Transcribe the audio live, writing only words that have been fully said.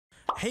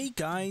Hey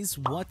guys,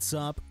 what's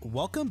up?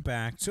 Welcome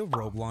back to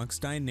Roblox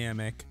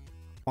Dynamic.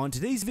 On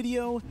today's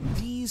video,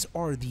 these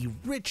are the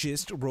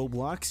richest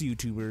Roblox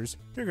YouTubers.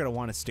 You're gonna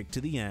want to stick to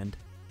the end.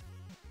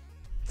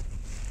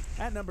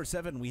 At number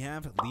 7, we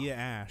have Leah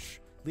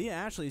Ash. Leah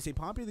Ashley is a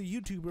popular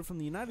YouTuber from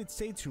the United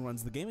States who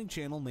runs the gaming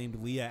channel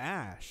named Leah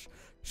Ash.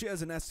 She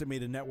has an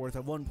estimated net worth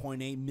of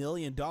 $1.8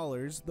 million,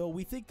 though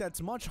we think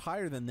that's much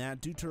higher than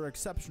that due to her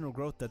exceptional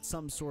growth that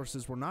some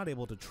sources were not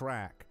able to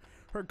track.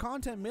 Her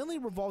content mainly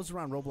revolves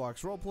around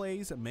Roblox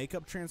roleplays,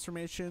 makeup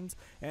transformations,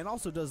 and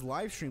also does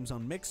live streams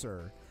on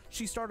Mixer.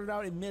 She started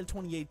out in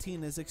mid-2018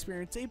 and has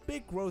experienced a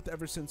big growth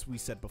ever since we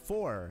said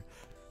before.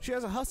 She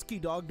has a husky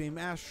dog named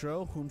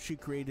Astro, whom she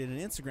created an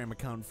Instagram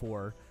account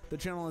for. The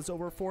channel has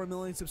over 4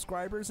 million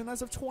subscribers and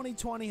as of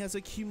 2020 has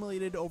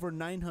accumulated over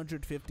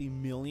 950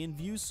 million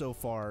views so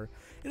far.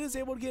 It is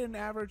able to get an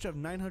average of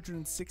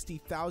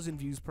 960,000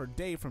 views per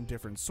day from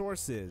different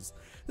sources.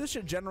 This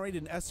should generate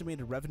an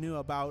estimated revenue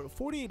about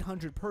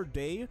 $4,800 per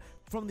day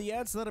from the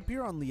ads that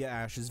appear on Leah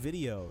Ash's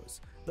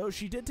videos. Though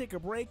she did take a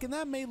break and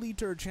that may lead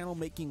to her channel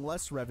making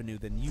less revenue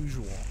than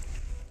usual.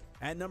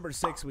 At number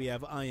 6 we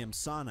have I Am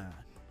Sana.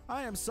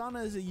 I Am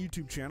Sana is a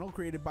YouTube channel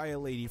created by a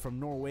lady from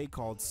Norway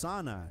called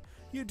Sana.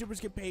 YouTubers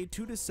get paid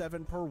 2 to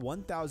 7 per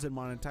 1,000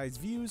 monetized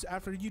views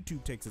after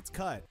YouTube takes its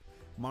cut.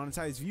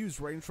 Monetized views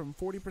range from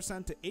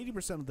 40% to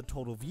 80% of the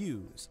total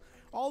views.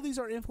 All these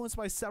are influenced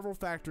by several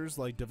factors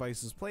like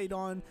devices played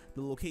on,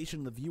 the location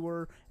of the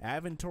viewer,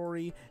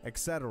 inventory,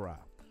 etc.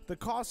 The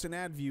cost in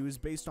ad view is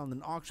based on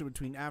an auction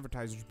between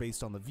advertisers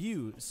based on the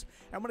views.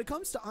 And when it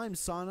comes to I'm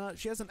Sana,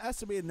 she has an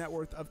estimated net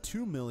worth of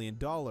 $2 million.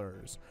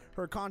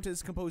 Her content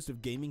is composed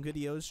of gaming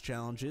videos,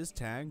 challenges,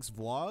 tags,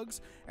 vlogs,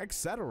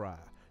 etc.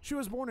 She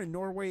was born in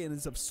Norway and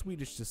is of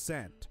Swedish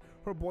descent.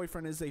 Her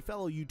boyfriend is a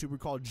fellow YouTuber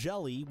called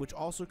Jelly, which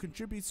also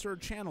contributes to her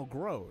channel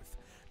growth.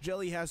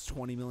 Jelly has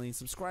 20 million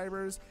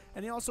subscribers,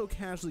 and he also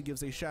casually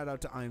gives a shout out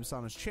to I Am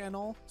Sana's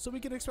channel, so we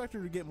can expect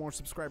her to get more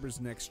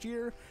subscribers next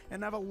year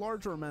and have a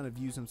larger amount of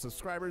views and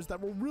subscribers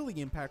that will really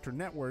impact her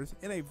net worth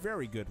in a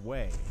very good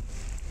way.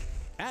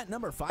 At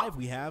number 5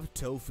 we have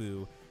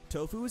Tofu.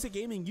 Tofu is a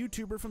gaming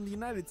YouTuber from the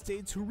United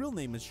States whose real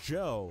name is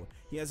Joe.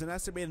 He has an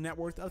estimated net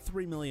worth of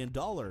 $3 million.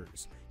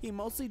 He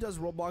mostly does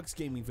Roblox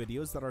gaming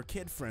videos that are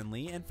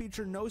kid-friendly and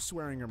feature no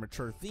swearing or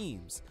mature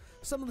themes.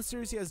 Some of the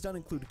series he has done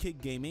include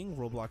Kid Gaming,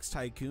 Roblox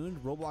Tycoon,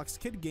 Roblox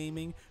Kid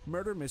Gaming,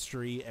 Murder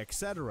Mystery,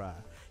 etc.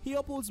 He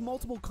uploads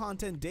multiple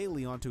content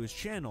daily onto his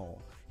channel.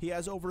 He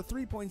has over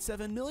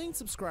 3.7 million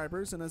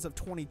subscribers and as of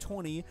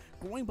 2020,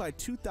 growing by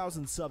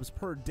 2,000 subs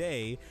per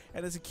day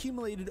and has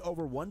accumulated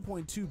over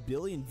 1.2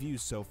 billion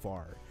views so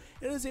far.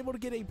 It is able to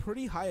get a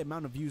pretty high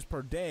amount of views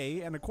per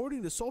day, and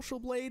according to Social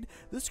Blade,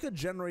 this could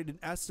generate an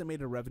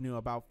estimated revenue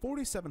about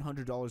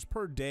 $4,700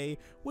 per day,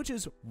 which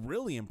is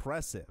really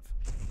impressive.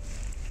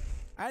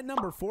 At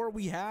number 4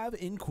 we have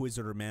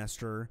Inquisitor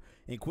Master.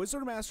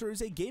 Inquisitor Master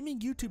is a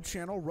gaming YouTube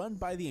channel run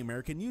by the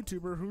American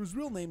YouTuber whose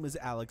real name is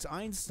Alex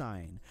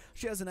Einstein.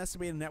 She has an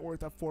estimated net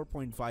worth of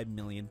 $4.5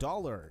 million.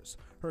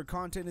 Her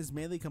content is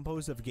mainly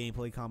composed of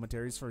gameplay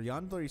commentaries for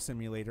Yandere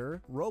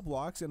Simulator,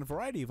 Roblox, and a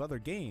variety of other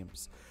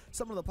games.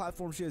 Some of the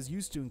platforms she has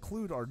used to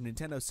include are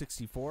Nintendo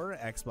 64,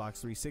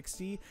 Xbox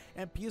 360,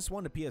 and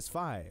PS1 to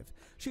PS5.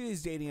 She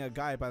is dating a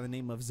guy by the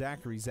name of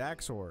Zachary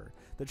Zaxor.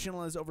 The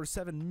channel has over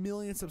 7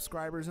 million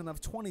subscribers and of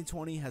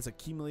 2020 has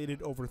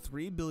accumulated over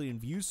 3 billion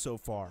views so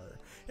far.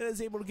 It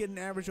is able to get an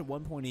average of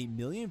 1.8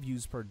 million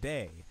views per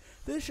day.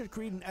 This should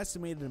create an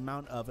estimated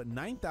amount of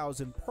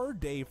 9,000 per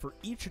day for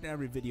each and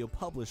every video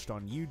published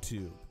on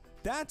YouTube.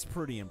 That's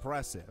pretty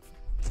impressive.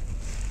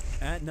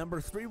 At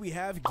number 3 we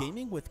have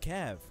Gaming with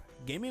Kev.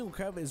 Gaming with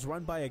Kev is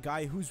run by a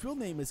guy whose real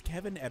name is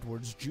Kevin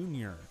Edwards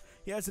Jr.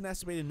 He has an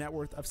estimated net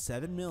worth of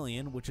 7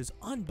 million, which is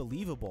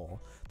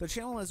unbelievable. The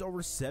channel has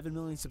over 7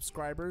 million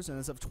subscribers and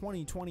as of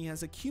 2020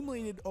 has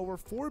accumulated over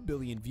 4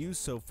 billion views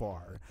so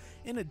far.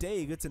 In a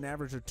day, it gets an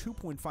average of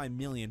 2.5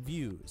 million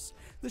views.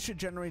 This should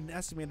generate an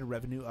estimated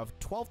revenue of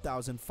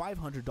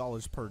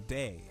 $12,500 per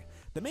day.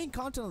 The main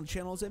content on the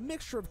channel is a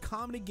mixture of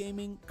comedy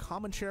gaming,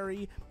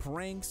 commentary,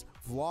 pranks,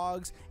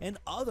 vlogs, and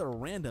other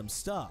random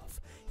stuff.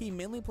 He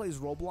mainly plays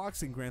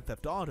Roblox and Grand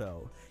Theft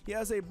Auto. He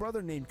has a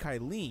brother named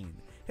Kylene.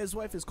 His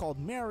wife is called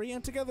Mary,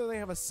 and together they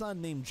have a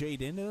son named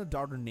Jaden and a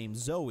daughter named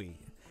Zoe.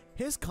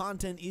 His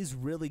content is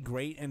really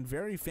great and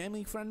very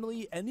family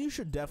friendly, and you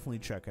should definitely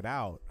check it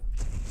out.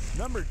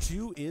 Number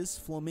 2 is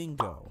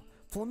Flamingo.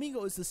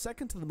 Flamingo is the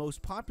second to the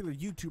most popular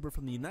YouTuber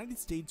from the United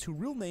States whose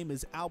real name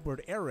is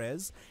Albert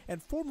Ares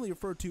and formerly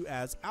referred to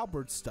as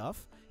Albert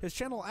Stuff. His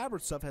channel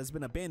Albert Stuff has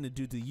been abandoned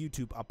due to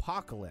YouTube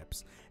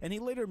apocalypse, and he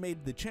later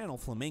made the channel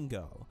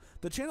Flamingo.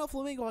 The channel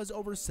Flamingo has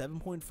over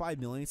 7.5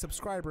 million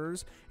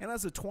subscribers and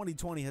as of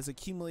 2020 has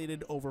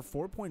accumulated over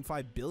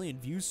 4.5 billion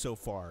views so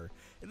far.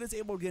 It is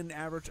able to get an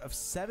average of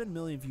 7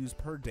 million views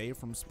per day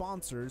from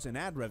sponsors and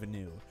ad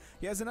revenue.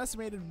 He has an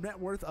estimated net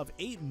worth of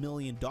 $8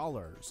 million.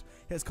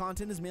 His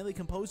content is mainly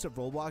composed of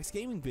Roblox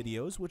gaming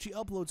videos, which he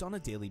uploads on a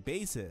daily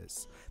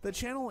basis. The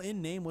channel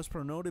in name was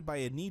promoted by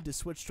a need to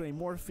switch to a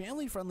more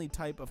family-friendly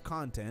type of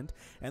content,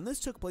 and this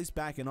took place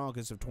back in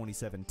August of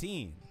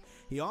 2017.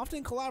 He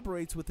often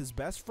collaborates with his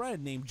best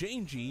friend named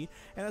Jane G,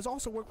 and has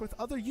also worked with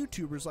other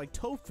YouTubers like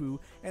Tofu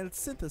and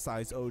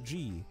Synthesize OG.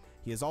 He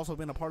has also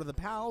been a part of the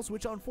Pals,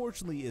 which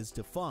unfortunately is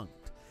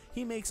defunct.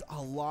 He makes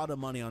a lot of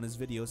money on his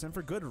videos, and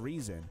for good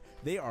reason.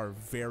 They are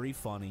very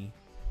funny.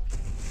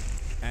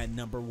 At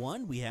number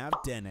 1, we have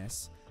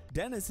Dennis.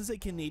 Dennis is a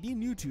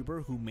Canadian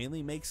YouTuber who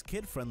mainly makes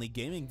kid-friendly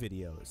gaming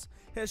videos.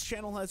 His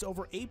channel has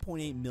over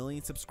 8.8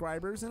 million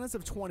subscribers, and as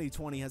of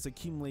 2020 has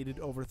accumulated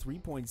over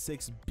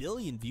 3.6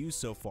 billion views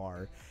so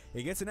far.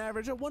 It gets an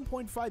average of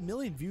 1.5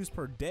 million views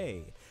per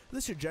day.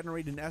 This should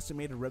generate an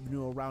estimated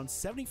revenue around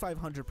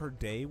 $7,500 per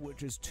day,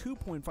 which is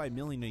 2.5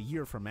 million a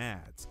year from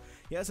ads.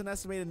 He has an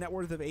estimated net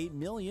worth of 8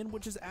 million,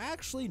 which is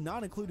actually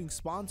not including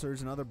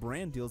sponsors and other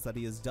brand deals that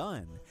he has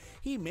done.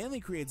 He mainly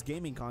creates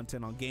gaming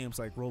content on games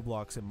like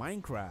Roblox and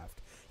Minecraft.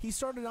 He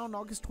started out in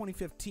August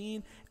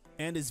 2015,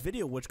 and his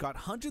video, which got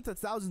hundreds of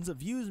thousands of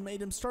views,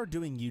 made him start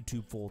doing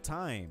YouTube full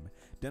time.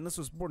 Dennis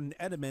was born in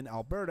Edmonton,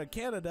 Alberta,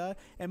 Canada,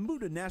 and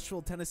moved to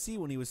Nashville, Tennessee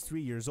when he was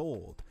 3 years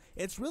old.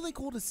 It's really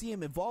cool to see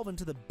him evolve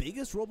into the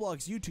biggest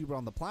Roblox YouTuber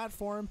on the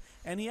platform,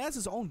 and he has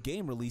his own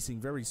game releasing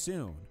very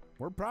soon.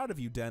 We're proud of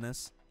you,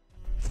 Dennis.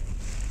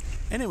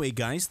 Anyway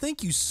guys,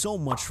 thank you so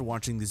much for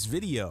watching this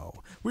video.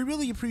 We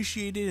really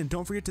appreciate it, and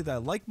don't forget to hit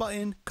that like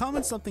button,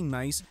 comment something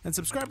nice, and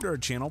subscribe to our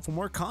channel for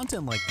more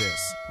content like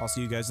this. I'll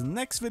see you guys in the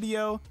next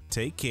video.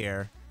 Take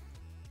care.